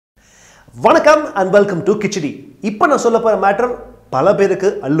வணக்கம் and welcome to Kichdy. இப்போ நான் சொல்ல போற மேட்டர் பல பேருக்கு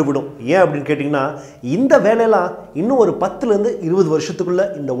அள்ளுவிடும். ஏன் அப்படின்னு கேட்டிங்கன்னா இந்த வேலையெல்லாம் இன்னும் ஒரு 10 ல இருந்து 20 வருஷத்துக்குள்ள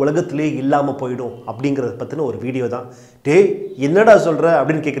இந்த உலகத்திலே இல்லாம போய்டும் அப்படிங்கறத பத்தின ஒரு வீடியோ தான். டேய் என்னடா சொல்ற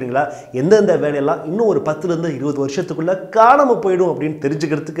அப்படின்னு கேக்குறீங்களா? எந்தெந்த வேலையெல்லாம் இன்னும் ஒரு 10 ல இருந்து 20 வருஷத்துக்குள்ள காணாம போய்டும் அப்படின்னு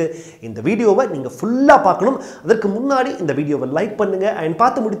தெரிஞ்சுக்கிறதுக்கு இந்த வீடியோவை நீங்க ஃபுல்லா பார்க்கணும். அதற்கு முன்னாடி இந்த வீடியோவை லைக் பண்ணுங்க and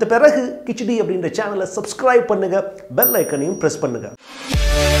பார்த்து முடித்த பிறகு கிச்டி அப்படிங்கற சேனலை subscribe பண்ணுங்க. பெல் ஐகானையும் பிரஸ் பண்ணுங்க.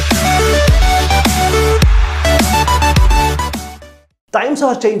 Times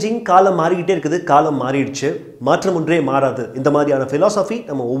are changing, காலம் மாறிக்கிட்டே இருக்குது, காலம் மாறிடுச்சு, மாற்றம் ஒன்றே மாறாது. இந்த மாதிரியான philosophy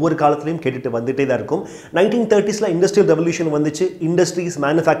நம்ம ஒவ்வொரு காலத்திலையும் கேட்டுட்டு வந்துட்டே தான் இருக்கும். 1930s இண்டஸ்ட்ரியல் ரெவல்யூஷன் வந்துச்சு. இண்டஸ்ட்ரீஸ்,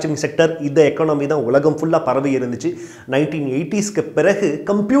 மேனுஃபேக்சரிங் செக்டர், இந்த எக்கானமி தான் உலகம் ஃபுல்லாக பரவி இருந்துச்சு. 1980ஸ்க்கு பிறகு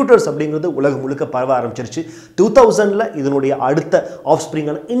கம்ப்யூட்டர்ஸ் அப்படிங்கிறது உலகம் முழுக்க பரவ ஆரம்பிச்சிருச்சு. 2000ல் இதனுடைய அடுத்த ஆஃப்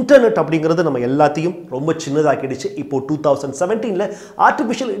ஸ்ப்ரிங்கான இன்டர்நெட் அப்படிங்கிறது நம்ம எல்லாத்தையும் ரொம்ப சின்னதாக்கிடுச்சு. இப்போ 2017ல்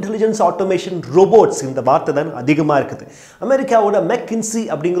ஆர்டிஃபிஷியல் இன்டெலிஜென்ஸ், ஆட்டோமேஷன், ரோபோட்ஸ் இந்த வார்த்தை தான் அதிகமாக இருக்குது. அமெரிக்காவோட Mckinsey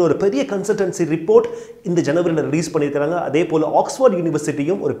அப்படிங்கிற ஒரு பெரிய கன்சல்டன்சி ரிப்போர்ட் இந்த ஜனவரியில் ரிலீஸ் பண்ணியிருக்காங்க. அதே போல் ஆக்ஸ்ஃபோர்ட்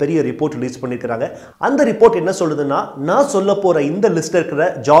யூனிவர்சிட்டியும் ஒரு பெரிய ரிப்போர்ட் ரிலீஸ் பண்ணியிருக்காங்க. அந்த ரிப்போர்ட் என்ன சொல்லுதுன்னா, நான் சொல்ல போற இந்த லிஸ்ட் இருக்கிற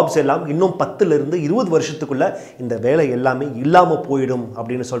ஜாப்ஸ் எல்லாம் இன்னும் 10 ல இருந்து 20 வருஷத்துக்குள்ள இந்த வேலை எல்லாமே இல்லாம போயிடும்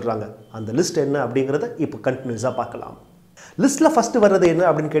அப்படின்னு சொல்றாங்க. அந்த லிஸ்ட் என்ன அப்படிங்கறத இப்போ கண்டினியூஸா பார்க்கலாம். லிஸ்ட்ல ஃபர்ஸ்ட் வர்றது என்ன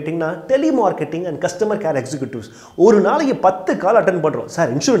அப்படின்னு கேட்டிங்கன்னா, telemarketing and customer care executives. ஒரு நாளைக்கு 10 கால் அட்டென்ட் பண்றோம். சார்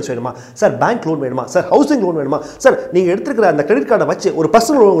இன்சூரன்ஸ் வேணுமா, சார் பேங்க் லோன் வேணுமா, சார் ஹவுசிங் லோன் வேணுமா, சார் நீங்க எடுத்துக்கிற அந்த கிரெடிட் கார்டை வச்சு ஒரு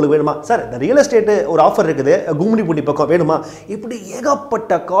பர்சனல் லோன் உங்களுக்கு வேணுமா, சார் இந்த ரியல் எஸ்டேட் ஒரு ஆஃபர் இருக்குது கும்மிடி பூண்டி பக்கம் வேணுமா, இப்படி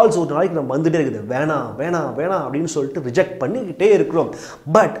ஏகப்பட்ட கால்ஸ் ஒரு நாளைக்கு நம்ம வந்துட்டே இருக்குது. வேணாம் வேணாம் வேணாம் அப்படின்னு சொல்லிட்டு ரிஜெக்ட் பண்ணிக்கிட்டே இருக்கிறோம்.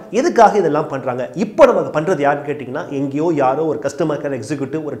 பட் எதுக்காக இதெல்லாம் பண்றாங்க? இப்போ நமக்கு பண்றது யாருன்னு கேட்டிங்கன்னா, எங்கேயோ யாரோ ஒரு கஸ்டமர் கேர்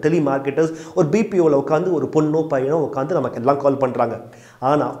எக்ஸிக்யூட்டிவ், ஒரு டெலிமார்க்கெட்டர்ஸ், ஒரு பிபிஓவில் உட்காந்து ஒரு பொண்ணோ பையனோ உட்காந்து நமக்கு எல்லாம் கால் பண்றாங்க.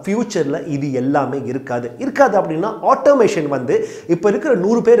 ஆனா ஃபியூச்சர்ல இது எல்லாமே இருக்காது. அப்படின்னா ஆட்டோமேஷன் வந்து இப்ப இருக்கிற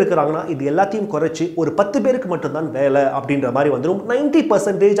 100 பேர் இருக்கிறாங்கன்னா இது எல்லாத்தையும் குறைச்சி ஒரு 10 பேருக்கு மட்டும் தான் வேலை அப்படின்ற மாதிரி வந்துரும்.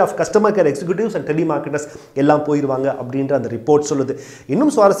 90% of customer care executives and டெலிமார்க்கெட்டர்ஸ் எல்லாம் போயிடுவாங்க அப்படின்ற அந்த ரிப்போர்ட் சொல்லுது.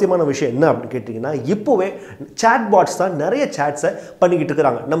 இன்னும் சுவாரஸ்யமான விஷயம் என்ன அப்படின்னு கேட்டீங்கன்னா, இப்போவே சாட் பாட்ஸ் தான் நிறைய சாட்ஸை பண்ணிக்கிட்டு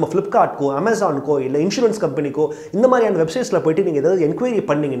இருக்காங்க. நம்ம ஃபிளிப்கார்ட்க்கோ, அமேசானுக்கோ, இல்லை இன்சூரன்ஸ் கம்பெனிக்கோ இந்த மாதிரியான வெப்சைட்ஸ்ல போயிட்டு நீங்க ஏதாவது என்கொயரி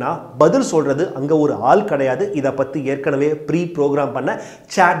பண்ணீங்கன்னா பதில் சொல்றது அங்க ஒரு ஆள் கிடையாது. இதை பத்தி ஏற்கனவே ப்ரீ ப்ரோக்ராம் பண்ண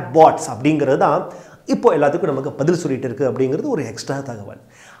சாட் பாட்ஸ் அப்படிங்கிறது தான் இப்போ எல்லாத்துக்கும் நமக்கு பதில் சொல்லிட்டு இருக்கு அப்படிங்கிறது ஒரு எக்ஸ்ட்ரா தகவல்.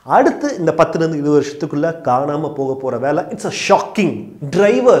 அடுத்து இந்த 10 ல இருந்து 20 வருஷத்துக்குள்ள காணாம போக போற வேலை, it's a shocking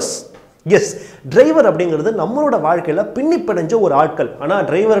drivers. S, driver அப்படிங்கிறது நம்மளோட வாழ்க்கையில் பின்னி பிணைஞ்ச ஒரு ஆட்கள். ஆனால்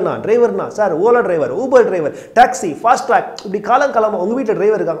டிரைவர்னா sir Ola driver, Uber driver, taxi, fast track, இப்படி காலங்காலமாக உங்கள் வீட்டில்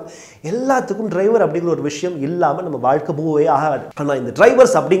டிரைவர் இருக்காங்க. எல்லாத்துக்கும் டிரைவர் அப்படிங்கிற ஒரு விஷயம் இல்லாமல் நம்ம வாழ்க்கை மூவே ஆகாது. ஆனால் இந்த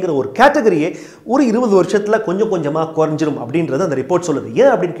டிரைவர்ஸ் அப்படிங்கிற ஒரு கேட்டகரியே ஒரு 20 வருஷத்தில் கொஞ்சம் கொஞ்சமாக குறைஞ்சிரும் அப்படின்றது அந்த ரிப்போர்ட் சொல்லுது.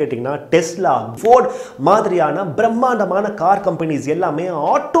 ஏன் அப்படின்னு கேட்டிங்கன்னா, டெஸ்லா, ஃபோர்ட் மாதிரியான பிரம்மாண்டமான கார் கம்பெனிஸ் எல்லாமே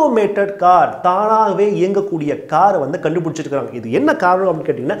ஆட்டோமேட்டட் கார், தானாகவே இயங்கக்கூடிய காரை வந்து கண்டுபிடிச்சிருக்காங்க. இது என்ன காரணம்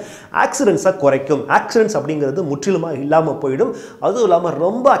அப்படின்னு கேட்டிங்கன்னா, ஆக்சிடென்ட்ஸை குறைக்கும். ஆக்சிடென்ட்ஸ் அப்படிங்கிறது முற்றிலுமாக இல்லாமல் போயிடும். அதுவும் இல்லாமல்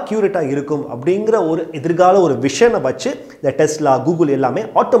ரொம்ப அக்யூரேட்டாக இருக்கும் அப்படிங்கிற ஒரு எதிர்கால ஒரு விஷனை வச்சு இந்த டெஸ்லா, கூகுள் எல்லாமே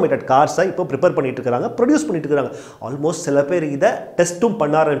ஆட்டோமேட்டட் கார்ஸை இப்போ ப்ரிப்பேர் பண்ணிட்டு இருக்கிறாங்க, ப்ரொடியூஸ் பண்ணிட்டு இருக்கிறாங்க. ஆல்மோஸ்ட் சில பேர் இதை டெஸ்ட்டும்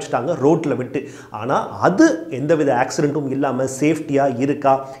பண்ண ஆரம்பிச்சிட்டாங்க ரோட்டில் விட்டு. ஆனால் அது எந்தவித ஆக்சிடென்ட்டும் இல்லாமல் சேஃப்டியாக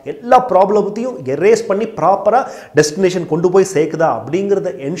இருக்கா, எல்லா ப்ராப்ளத்தையும் எரேஸ் பண்ணி ப்ராப்பராக டெஸ்டினேஷன் கொண்டு போய் சேர்க்குதா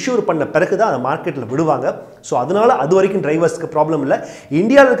அப்படிங்கிறத என்ஷூர் பண்ண பிறகு தான் அந்த மார்க்கெட்டில் விடுவாங்க. ஸோ அதனால அது வரைக்கும் டிரைவர்ஸ்க்கு ப்ராப்ளம் இல்லை.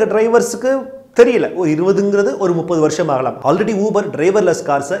 இந்தியாவில் இருக்க டிரைவர்ஸுக்கு தெரியல, ஒரு 20ங்கிறது ஒரு 30 வருஷம் ஆகலாம். ஆல்ரெடி ஊபர் டிரைவர்லெஸ்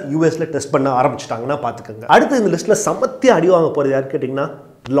கார்ஸை யூஎஸ்ல டெஸ்ட் பண்ண ஆரம்பிச்சிட்டாங்கன்னா பார்த்துக்கோங்க. அடுத்து இந்த லிஸ்ட்ல சமத்தியா அடி வாங்க போறது யாரு கேட்டிங்கன்னா,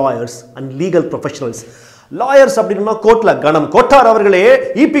 lawyers and legal professionals. Lawyers அப்படின்னா கோர்ட்ல கணம் கோட்டார் அவர்களே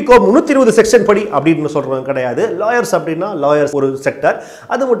இபிகோ 320 செக்ஷன் படி அப்படின்னு சொல்றாங்க கிடையாது. லாயர்ஸ் அப்படின்னா லாயர்ஸ் ஒரு செக்டர்.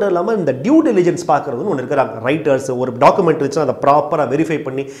 அது மட்டும் இல்லாமல் இந்த டியூ டெலிஜென்ஸ் பார்க்கறதுன்னு ஒன்று இருக்கிறாங்க. ரைட்டர்ஸ் ஒரு டாக்குமெண்ட் இருந்துச்சுன்னா அதை ப்ராப்பராக வெரிஃபை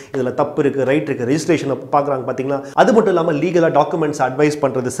பண்ணி இதில் தப்பு இருக்குது, ரைட் இருக்குது, ரெஜிஸ்ட்ரேஷன் பார்க்குறாங்க பார்த்தீங்களா. அது மட்டும் இல்லாமல் லீகலாக டாக்குமெண்ட்ஸ் அட்வைஸ்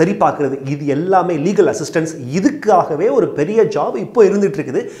பண்ணுறது, சரி பார்க்குறது, இது எல்லாமே லீகல் அசிஸ்டன்ஸ். இதுக்காகவே ஒரு பெரிய ஜாப் இப்போ இருந்துட்டு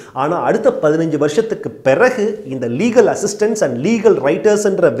இருக்குது. ஆனால் அடுத்த 15 வருஷத்துக்கு பிறகு இந்த லீகல் அசிஸ்டன்ஸ் அண்ட் லீகல்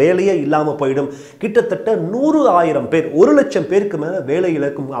ரைட்டர்ஸ்ன்ற வேலையே இல்லாமல் போயிடும். கிட்டத்தட்ட 100,000 பேர், 1,00,000 பேருக்கு மேல வேலை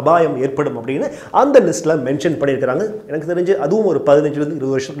இழக்கும் அபாயம் ஏற்படும் அப்படின்னு அந்த லிஸ்ட்ல மென்ஷன் பண்ணியிருக்காங்க. எனக்கு தெரிஞ்சு அதுவும் ஒரு 15 ல இருந்து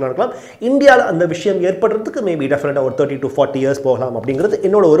 20 வருஷத்துக்கு நடக்கலாம். இந்தியாவில் அந்த விஷயம் ஏற்படுறதுக்கு மேபி டெஃபினட்டா ஒரு 30 to 40 இயர்ஸ் போகலாம் அப்படிங்கிறது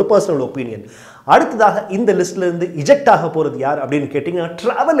என்னோட ஒரு பர்சனல் ஒப்பீனியன். அடுத்ததாக இந்த லிஸ்ட்ல இருந்து இஜெக்ட் ஆக போறது யார் அப்படின்னு கேட்டீங்கன்னா,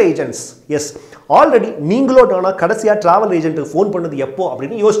 டிராவல் ஏஜென்ட்ஸ். எஸ், ஆல்ரெடி நீங்களோ நானா கடைசியா டிராவல் ஏஜென்ட்டுக்கு ஃபோன் பண்ணது எப்போ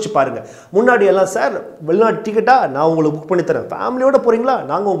அப்படின்னு யோசிச்சு பாருங்க. முன்னாடி எல்லாம் சார் வெளிநாட்டு டிக்கெட்டா நான் உங்களுக்கு புக் பண்ணி தரேன், ஃபேமிலியோட போறீங்களா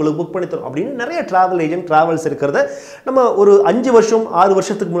நாங்க உங்களுக்கு புக் பண்ணி தரோம் அப்படின்னு நிறைய டிராவல் ஏஜென்ட் டிராவல்ஸ் இருக்கிறத நம்ம ஒரு 5 வருஷம் 6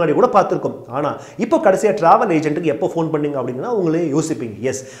 வருஷத்துக்கு முன்னாடி கூட பார்த்துருக்கோம். ஆனால் இப்போ கடைசியாக டிராவல் ஏஜென்ட்டுக்கு எப்போ ஃபோன் பண்ணீங்க அப்படின்னா உங்களே யோசிப்பீங்க.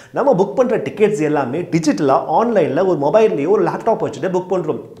 எஸ், நம்ம புக் பண்ணுற டிக்கெட்ஸ் எல்லாமே டிஜிட்டலாக ஆன்லைனில் ஒரு மொபைல்லையோ ஒரு லேப்டாப் வச்சுட்டு புக்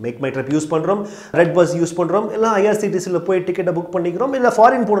பண்ணுறோம். மேக் மை ட்ரிப் யூஸ் பண்ணுறோம், ரெட் பஸ் யூஸ் பண்ணுறோம், இல்லை ஐஆர்சிடிசியில் போய் டிக்கெட்டை புக் பண்ணிக்கிறோம், இல்லை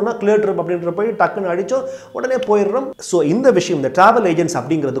ஃபாரின் போனோம்னா கிளியர் ட்ரிப் அப்படின்ற போய் டக்குன்னு அடிச்சோம் உடனே போயிடுறோம். ஸோ இந்த விஷயம் இந்த டிராவல் ஏஜென்ட்ஸ்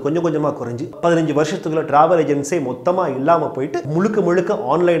அப்படிங்கிறது கொஞ்சம் கொஞ்சமாக குறைஞ்சி 15 வருஷத்துக்குள்ள டிராவல் ஏஜென்ட்ஸே மொத்தமாக இல்லாமல் போயிட்டு முழுக்க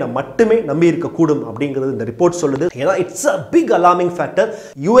ஆன்லைனை மட்டுமே நம்பி இருக்கக்கூடும் அப்படிங்கிறது இந்த ரிப்போர்ட் சொல்லுது. ஏன்னா it's a big alarming factor.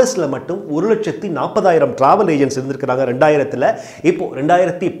 யூஎஸ்ல மட்டும் 1,40,000 டிராவல் ஏஜென்ட்ஸ் இருந்திருக்கிறாங்க 2000ல். இப்போ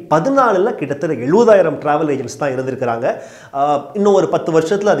 2014 கிட்டத்தட்ட 70,000 டிராவல் ஏஜென்ட்ஸ் தான் இருந்திருக்கிறாங்க. இன்னும் ஒரு 10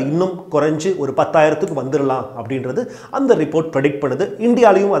 வருஷத்தில் அது இன்னும் குறைஞ்சு ஒரு 10,000க்கு வந்துடலாம் அப்படின்றது அந்த ரிப்போர்ட் ப்ரெடிக்ட் பண்ணுது.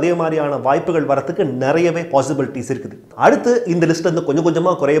 இந்தியாலையும் அதே மாதிரியான வாய்ப்புகள் வரத்துக்கு நிறையவே பாசிபிலிட்டிஸ் இருக்குது. அடுத்து இந்த லிஸ்ட் வந்து கொஞ்சம்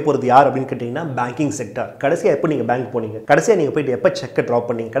கொஞ்சமாக குறைய போகிறது யார் அப்படின்னு கேட்டிங்கன்னா பேங்கிங் செக்டர். கடைசியாக எப்போ நீங்கள் பேங்க் போனீங்க, கடைசியாக நீங்கள் போயிட்டு எப்போ செக்கை ட்ராப்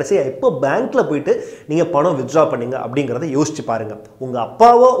பண்ணீங்க, கடைசியாக எப்போ பேங்க்கில் போயிட்டு நீங்கள் பணம் வித்ட்ரா பண்ணீங்க அப்படிங்கிறத யோசிச்சு பாருங்கள். உங்கள்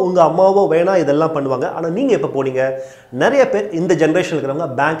அப்பாவோ உங்கள் அம்மாவோ வேணா இதெல்லாம் பண்ணுவாங்க, ஆனால் நீங்கள் எப்போ போனீங்க? நிறைய பேர் இந்த ஜென்ரேஷன் இருக்கிறவங்க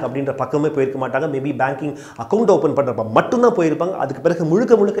பேங்க் அப்படின்ற பக்கமே போயிருக்க மாட்டாங்க. மேபி பேங்கிங் அக்கௌண்ட் ஓப்பன் பண்ணுறப்ப மட்டும்தான் போயிருப்பாங்க. அதுக்கு பிறகு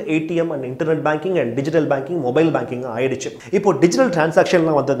முழுக்க ATM and internet banking and digital banking, mobile banking ஆயிடுச்சு. இப்போ டிஜிட்டல்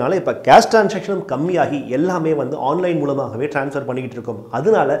டிரான்சாக்ஷன்லாம் வந்ததுனால இப்போ கேஷ் டிரான்சாக்ஷனும் கம்மியாகி எல்லாமே வந்து ஆன்லைன் மூலமாகவே டிரான்ஸ்ஃபர் பண்ணிக்கிட்டு இருக்கோம்.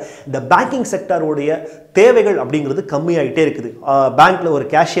 அதனால இந்த பேங்கிங் செக்டருடைய தேவைகள் அப்படிங்கிறது கம்மியாயிட்டே இருக்குது. பேங்க்ல ஒரு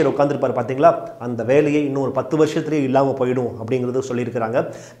கேஷியர் உட்காந்துருப்பார் பார்த்தீங்களா, அந்த வேலையை இன்னும் ஒரு 10 வருஷத்துலேயே இல்லாமல் போயிடும் அப்படிங்கிறது சொல்லியிருக்கிறாங்க.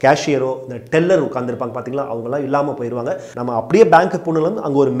 கேஷியரோ இந்த டெல்லர் உட்காந்துருப்பாங்க பார்த்தீங்களா, அவங்களாம் இல்லாமல் போயிடுவாங்க. நம்ம அப்படியே பேங்க்கு போனாலும்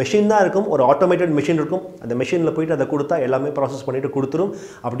அங்கே ஒரு மெஷின் தான் இருக்கும், ஒரு ஆட்டோமேட்டட் மெஷின் இருக்கும். அந்த மெஷினில் போயிட்டு அதை கொடுத்தா எல்லாமே ப்ராசஸ் பண்ணிட்டு கொடுத்துரும்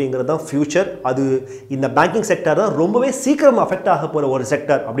அப்படிங்கிறது தான் ஃபியூச்சர். அது இந்த பேங்கிங் செக்டர் தான் ரொம்பவே சீக்கிரம் அஃபெக்ட் ஆக போகிற ஒரு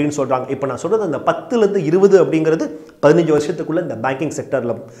செக்டர் அப்படின்னு சொல்கிறாங்க. இப்போ நான் சொல்கிறது அந்த 10லேருந்து 20 அப்படிங்கிறது 15 வருஷத்துக்குள்ள இந்த பேங்கிங்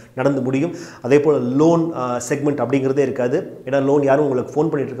செக்டரில் நடந்து முடியும். அதே போல் லோன் செக்மெண்ட் அப்படிங்கிறதே இருக்காது. ஏன்னா லோன் யாரும் உங்களுக்கு ஃபோன்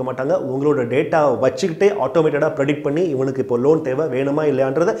பண்ணிட்டு இருக்க மாட்டாங்க. உங்களோட டேட்டா வச்சுக்கிட்டே ஆட்டோமேட்டடாக ப்ரெடிக்ட் பண்ணி இவனுக்கு இப்போ லோன் தேவை வேணுமா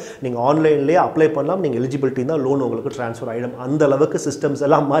இல்லையான்றதை நீங்கள் ஆன்லைன்லேயே அப்ளை பண்ணலாம். நீங்கள் எலிஜிபிலிட்டி தான் லோன் உங்களுக்கு ட்ரான்ஸ்ஃபர் ஆகிடும். அந்த அளவுக்கு சிஸ்டம்ஸ்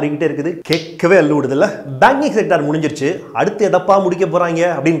எல்லாம் மாறிக்கிட்டே இருக்குது. கேட்கவே அல்லுவிடுதில்ல. பேங்கிங் செக்டர் முடிஞ்சிருச்சு, அடுத்து எதப்பா முடிக்க போகிறாங்க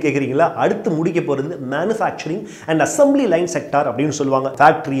அப்படின்னு கேட்குறீங்களா? அடுத்து முடிக்க போகிறது manufacturing and assembly line sector அப்படின்னு சொல்லுவாங்க.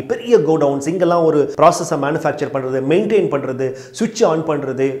 ஃபேக்ட்ரி, பெரிய கோடவுன்ஸ், இங்கெல்லாம் ஒரு ப்ராசஸை மேனுஃபேக்சர் பண்ணுறது, மெயின்டைன் பண்ணுறது, சுவிட்ச் ஆன்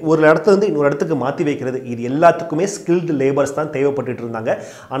பண்ணுறது, ஒரு இடத்துல இருந்து இன்னொரு இடத்துக்கு மாற்றி வைக்கிறது, இது எல்லாத்துக்குமே ஸ்கில்டு லேபர்ஸ் தான் தேவைப்பட்டு இருந்தாங்க.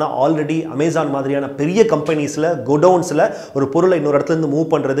 ஆனால் ஆல்ரெடி அமேசான் மாதிரியான பெரிய கம்பெனிஸில் கோடவுன்ஸில் ஒரு பொருளை இன்னொரு இடத்துல இருந்து மூவ்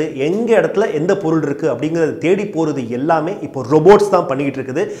பண்ணுறது, எங்கே இடத்துல எந்த பொருள் இருக்குது அப்படிங்கிறது தேடி போகிறது எல்லாமே இப்போ ரோபோட்ஸ் தான் பண்ணிக்கிட்டு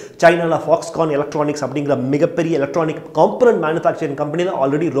இருக்குது. சைனாவில் ஃபாக்ஸ்கான் எலக்ட்ரானிக்ஸ் அப்படிங்கிற மிகப்பெரிய எலக்ட்ரானிக் காம்பனன்ட் மேனுஃபேக்சரிங் கம்பெனியில்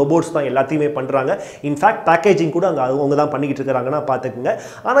ஆல்ரெடி ரோபோட்ஸ் தான் எல்லாத்தையுமே பண்ணுறாங்க. இன்ஃபேக்ட் பேக்கேஜிங் கூட அங்கே அவங்க தான் பண்ணிக்கிட்டு இருக்கிறாங்கன்னா பார்த்துக்குங்க.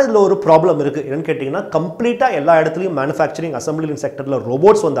 ஆனால் இதில் ஒரு ப்ராப்ளம் இருக்குது. என்னன்னு கேட்டிங்கன்னா, கம்ப்ளீட்டாக எல்லா இடத்துலையும் மேனுஃபேக்சரிங் அசம்பிளி செக்டரில்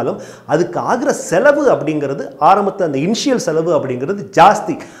ரோபோட்ஸ் வந்தாலும் அதுக்கு ஆகிற செலவு அப்படிங்கிறது ஆரம்பத்தில் அந்த இனிஷியல் செலவு அப்படிங்கிறது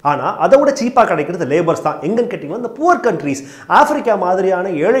ஜாஸ்தி. ஆனால் அதை விட சீப்பாக கிடைக்கிறது லேபர்ஸ் தான். எங்கன்னு கேட்டிங்கன்னா, இந்த புவர் கண்ட்ரீஸ், ஆப்பிரிக்கா மாதிரியான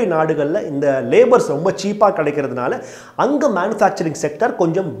ஏழை நாடுகளில் இந்த லேபர்ஸ் ரொம்ப சீப்பாக கிடைக்கிறதுனால அங்கே மேனுஃபேக்சரிங் செக்டர்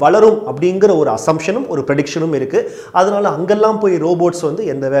கொஞ்சம் வளரும் அப்படிங்கிற ஒரு அசம்ஷனும் ஒரு ப்ரெடிக்ஷனும் இருக்குது. அதனால அங்கெல்லாம் போய் ரோபோட்ஸ் வந்து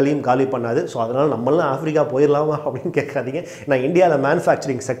எந்த வேலையும் காலி பண்ணாது. ஸோ அதனால் நம்மளாம் ஆப்பிரிக்கா போயிடலாமா அப்படின்னு கேட்காதீங்க. நான் இந்தியாவில்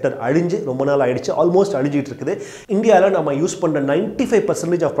மேனுஃபேக்சரிங் செக்டர் அழிஞ்சு ரொம்ப நாள் ஆயிடுச்சு, ஆல்மோஸ்ட் அழிஞ்சிட்டு இருக்குது. இந்தியாவில் நம்ம யூஸ் பண்ணுற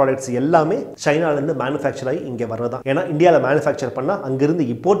 95% ஆஃப் ப்ராடக்ட்ஸ் எல்லாமே சைனாலேருந்து மேனுஃபேக்சர் ஆகி இங்கே வர்றதான். ஏன்னா இந்தியாவில் மேனுஃபேக்சர் பண்ணால் அங்கிருந்து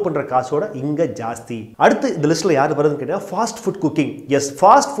இம்போர்ட் பண்ணுற காசோட இங்கே ஜாஸ்தி. அடுத்து இந்த லிஸ்ட்டில் யார் வருதுன்னு கேட்டால் fast food cooking. S,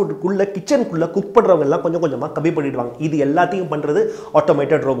 fast ஃபுட்டுக்குள்ள கிச்சனுக்குள்ள cook பண்ணுறவங்க எல்லாம் கொஞ்சம் கொஞ்சமாக கம்மி பண்ணிடுவாங்க. இது எல்லாத்தையும் பண்ணுறது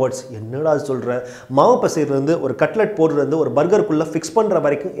ஆட்டோமேட்டட் ரோபோட்ஸ். என்னடா சொல்கிற, மாவு பசையிலேருந்து ஒரு கட்லெட் போடுறது, ஒரு பர்கருக்குள்ளே ஃபிக்ஸ் பண்ணுற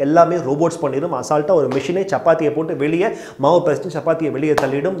வரைக்கும் எல்லாமே ரோபோட்ஸ் பண்ணிடும். அசால்ட்டாக ஒரு மிஷினே சப்பாத்தியை போட்டு வெளியே மாவு பசைச்சு சப்பாத்தியை வெளியே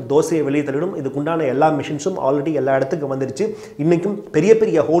தள்ளிடும், தோசையை வெளியே தள்ளிடும். இதுக்குண்டான எல்லா மிஷின்ஸும் ஆல்ரெடி எல்லா இடத்துக்கும் வந்துடுச்சு. இன்றைக்கும் பெரிய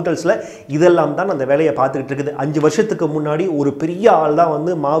பெரிய ஹோட்டல்ஸில் இதெல்லாம் தான் அந்த வேலையை பார்த்துக்கிட்டு இருக்குது. 5 வருஷத்துக்கு முன்னாடி ஒரு பெரிய ஆள் தான்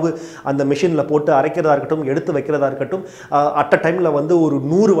வந்து மாவு அந்த மிஷினில் போட்டு அரைக்கிறதா இருக்கட்டும், எடுத்து வைக்கிறதா இருக்கட்டும், அட் அ டைமில் வந்து ஒரு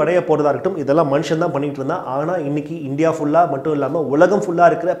 100 வடையை போடுறதா இருக்கட்டும், இதெல்லாம் மனுஷன் தான் பண்ணிட்டு இருந்தான். ஆனால் இன்னைக்கு இந்தியா ஃபுல்லாக மட்டும் இல்லாமல் உலகம் ஃபுல்லாக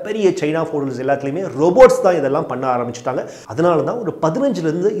இருக்கிற பெரிய சைனா ஹோட்டல்ஸ் எல்லாத்துலேயுமே ரோபோட்ஸ் தான் இதெல்லாம் பண்ண ஆரம்பிச்சுட்டாங்க. அதனால தான் ஒரு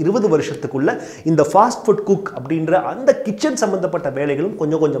 15லேருந்து 20 வருஷத்துக்குள்ள இந்த ஃபாஸ்ட் ஃபுட் குக் அப்படின்ற அந்த கிச்சன் சம்பந்தப்பட்ட வேலைகளும்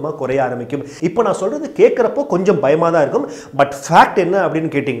கொஞ்சம் கொஞ்சமாக குறைய ஆரம்பிக்கும். இப்போ நான் சொல்றது கேட்குறப்போ கொஞ்சம் பயமாக தான் இருக்கும். பட் ஃபேக்ட் என்ன அப்படின்னு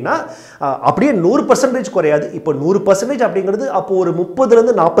கேட்டிங்கன்னா, அப்படியே 100% குறையாது. இப்போ 100% அப்படிங்கிறது அப்போ ஒரு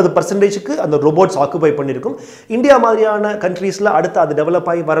 30லேருந்து 40%க்கு அந்த ரோபோட்ஸ் ஆக்குபை பண்ணியிருக்கும். இந்தியா மாதிரியான கண்ட்ரீஸில் அடுத்து அது டெவலப்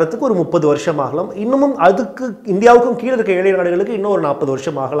ஆகி வர்றதுக்கு ஒரு 30 வருஷம் ஆகலாம். இன்னமும் அதுக்கு இந்தியாவுக்கும் கீழே இருக்க ஏழை நாடுகளுக்கு இன்னும் ஒரு 40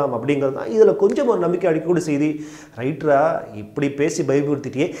 வருஷம் ஆகலாம் அப்படிங்கிறது தான் இதில் கொஞ்சம் ஒரு நம்பிக்கை அடிக்கக்கூடிய செய்தி. ரைட்டரா, இப்படி பேசி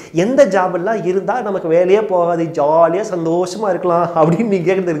பயமுறுத்திட்டே எந்த ஜாபெல்லாம் இருந்தால் நமக்கு வேலையே போகாது, ஜாலியாக சந்தோஷமாக இருக்கலாம் அப்படின்னு நீங்கள்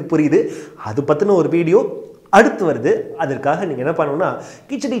கேட்குறது எனக்கு புரியுது. அது பற்றின ஒரு வீடியோ அடுத்து வருது. அதற்காக நீங்கள் என்ன பண்ணணும்னா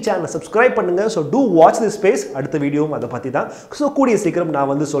கிச்சடி சேனலை சப்ஸ்கிரைப் பண்ணுங்கள். So two watch this space. அடுத்த வீடியோவும் அதை பற்றி தான். ஸோ கூடிய சீக்கிரம் நான்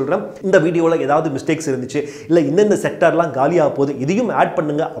வந்து சொல்கிறேன். இந்த வீடியோவில் ஏதாவது மிஸ்டேக்ஸ் இருந்துச்சு, இல்லை இந்தந்த செக்டர்லாம் காலியாக போகுது, இதையும் ஆட்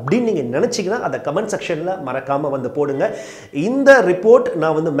பண்ணுங்க அப்படின்னு நீங்கள் நினச்சிங்கன்னா அதை கமெண்ட் செக்ஷனில் மறக்காமல் வந்து போடுங்க. இந்த ரிப்போர்ட்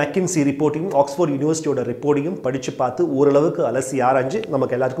நான் வந்து மெக்கின்சி ரிப்போர்ட்டையும் ஆக்ஸ்போர்ட் யூனிவர்சிட்டியோட ரிப்போர்ட்டையும் படித்து பார்த்து ஓரளவுக்கு அலசி ஆராய்ஞ்சு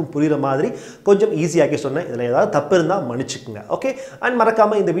நமக்கு எல்லாருக்கும் புரிகிற மாதிரி கொஞ்சம் ஈஸியாக்கி சொன்னேன். இதில் ஏதாவது தப்பு இருந்தால் மன்னிச்சுக்குங்க. ஓகே, அண்ட்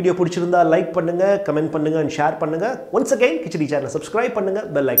மறக்காமல் இந்த வீடியோ பிடிச்சிருந்தா லைக் பண்ணுங்கள், கமெண்ட் பண்ணுங்கள், ஷேர் பண்ணுங்க. ஒன்ஸ் அகைன் கிச்சடி சேனலை சப்ஸ்கிரைப் பண்ணுங்க,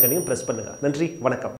 பெல் ஐக்கனையும் பிரஸ் பண்ணுங்க. நன்றி, வணக்கம்.